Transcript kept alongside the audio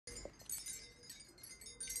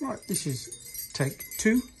Right, this is take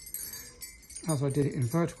 2, as I did it in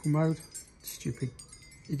vertical mode. Stupid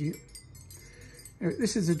idiot. Anyway,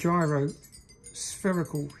 this is a gyro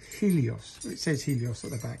spherical Helios. It says Helios at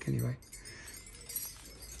the back anyway.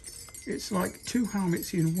 It's like 2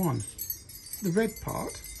 helmets in one. The red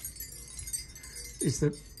part is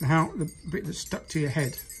the bit that's stuck to your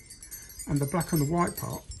head, and the black and the white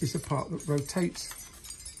part is the part that rotates,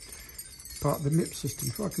 part of the MIP system.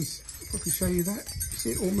 If I can show you that,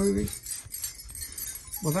 see it all moving.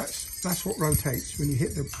 Well, that's what rotates when you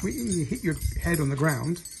hit your head on the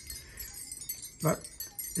ground. That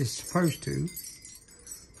is supposed to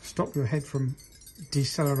stop your head from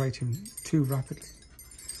decelerating too rapidly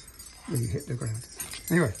when you hit the ground.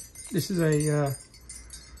 Anyway, this is a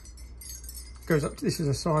goes up. This is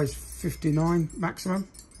a size 59 maximum.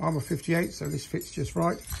 I'm a 58, so this fits just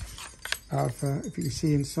right. If you can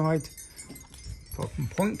see inside, if I can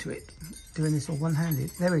point to it, doing this all one-handed.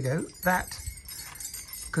 There we go. That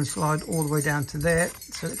can slide all the way down to there,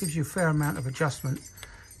 so it gives you a fair amount of adjustment.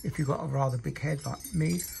 If you've got a rather big head like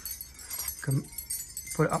me, you can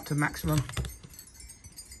put it up to maximum.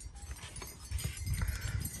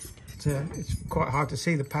 It's quite hard to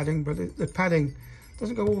see the padding, but the padding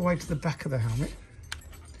doesn't go all the way to the back of the helmet.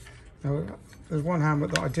 Now, there's one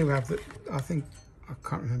helmet that I do have that I think, I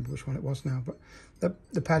can't remember which one it was now, but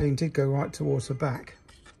the padding did go right towards the back.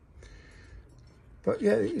 But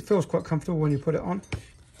yeah, it feels quite comfortable when you put it on.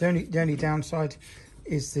 The only downside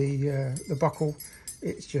is the buckle.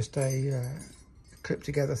 It's just a clip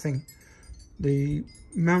together thing. The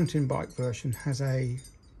mountain bike version has a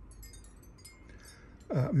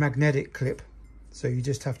magnetic clip, so you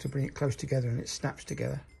just have to bring it close together and it snaps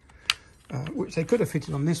together, which they could have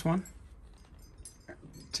fitted on this one.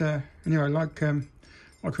 But, anyway, like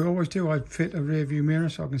we always do, I fit a rear view mirror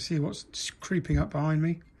so I can see what's creeping up behind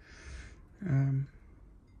me,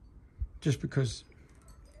 just because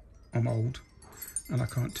I'm old and I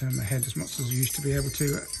can't turn my head as much as I used to be able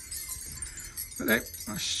to. But there,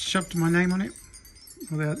 I shoved my name on it.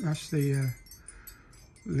 Well, that's the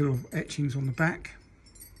little etchings on the back.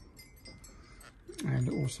 And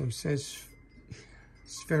it also says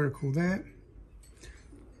spherical there.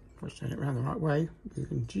 If I turn it around the right way, you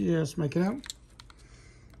can just make it out.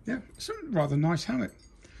 Yeah, it's a rather nice helmet.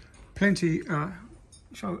 Plenty,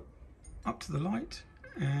 show up to the light,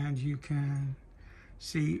 and you can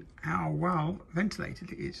see how well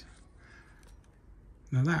ventilated it is.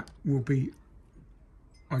 Now that will be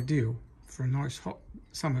ideal for a nice hot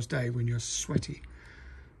summer's day when you're sweaty.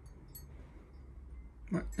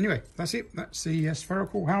 But anyway, that's it. That's the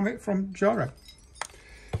spherical helmet from Gyro.